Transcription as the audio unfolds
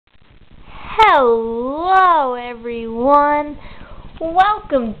Hello everyone,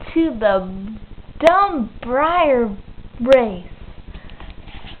 welcome to the Dumb Breyer race.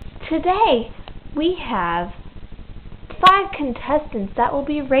 Today we have 5 contestants that will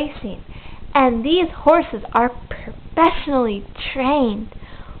be racing, and these horses are professionally trained.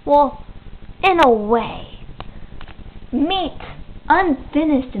 Well, in a way. Meet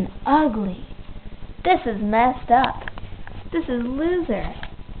Unfinished and Ugly. This is Messed Up. This is Loser,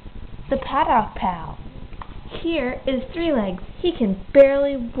 the Paddock Pal. Here is Three Legs. He can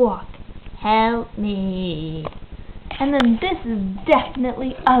barely walk. Help me. And then this is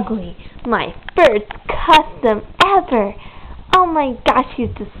Definitely Ugly, my first custom ever. Oh my gosh, he's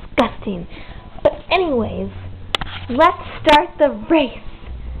disgusting. But anyways, let's start the race.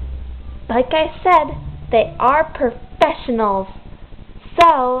 Like I said, they are professionals.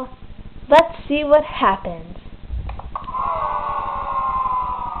 So, let's see what happens.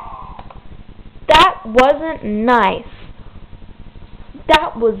 That wasn't nice.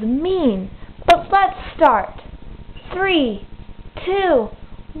 That was mean. But let's start. 3, 2,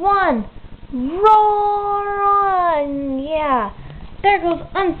 1, roar on! Yeah, there goes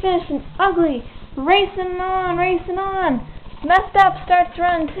Unfinished and Ugly, racing on, racing on. Messed Up starts to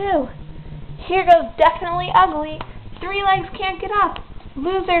run too. Here goes Definitely Ugly. Three Legs can't get up.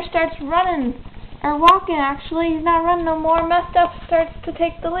 Loser starts running, or walking actually. He's not running no more. Messed Up starts to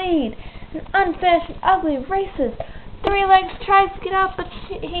take the lead. And Unfinished and Ugly races. Three Legs tries to get up, but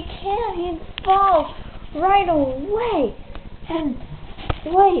he can't. He falls right away. And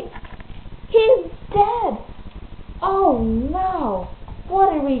wait, he's dead. Oh no, what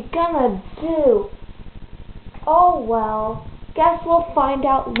are we gonna do? Oh well, guess we'll find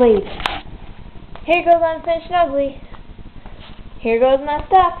out later. Here goes Unfinished and Ugly. Here goes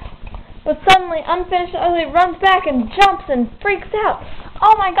Messed Up. But suddenly Unfinished and Ugly runs back and jumps and freaks out.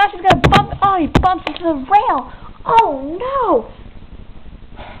 Oh my gosh, he's gonna bump. Oh, he bumps into the rail. Oh no.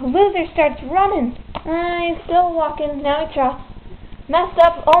 Loser starts running. He's still walking. Now he trots. Messed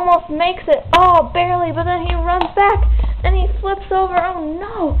Up almost makes it. Oh, barely. But then he runs back. Then he flips over. Oh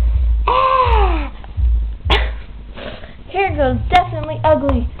no. Ah! Here goes Definitely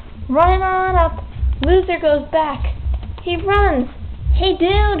Ugly. Running on up. Loser goes back. He runs. Hey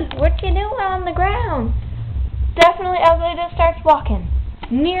dude, what you doing on the ground? Definitely Ugly just starts walking.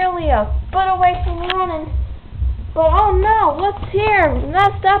 Nearly a foot away from running. But oh no, what's here?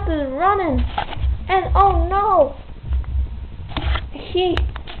 Messed Up is running. And oh no. He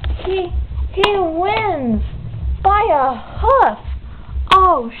wins by a hoof.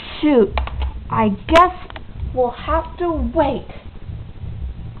 Oh shoot. I guess we'll have to wait.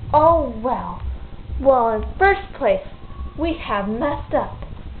 Oh well. Well, in first place, we have Messed Up.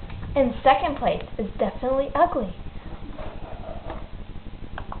 In second place is Definitely Ugly.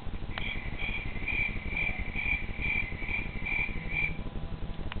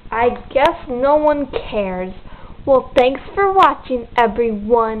 I guess no one cares. Well, thanks for watching,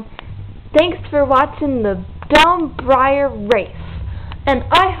 everyone. Thanks for watching the Dumb Breyer race. And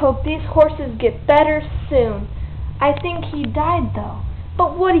I hope these horses get better soon. I think he died, though.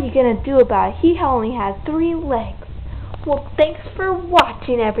 But what are you going to do about it? He only had 3 legs. Well, thanks for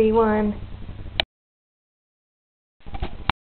watching, everyone.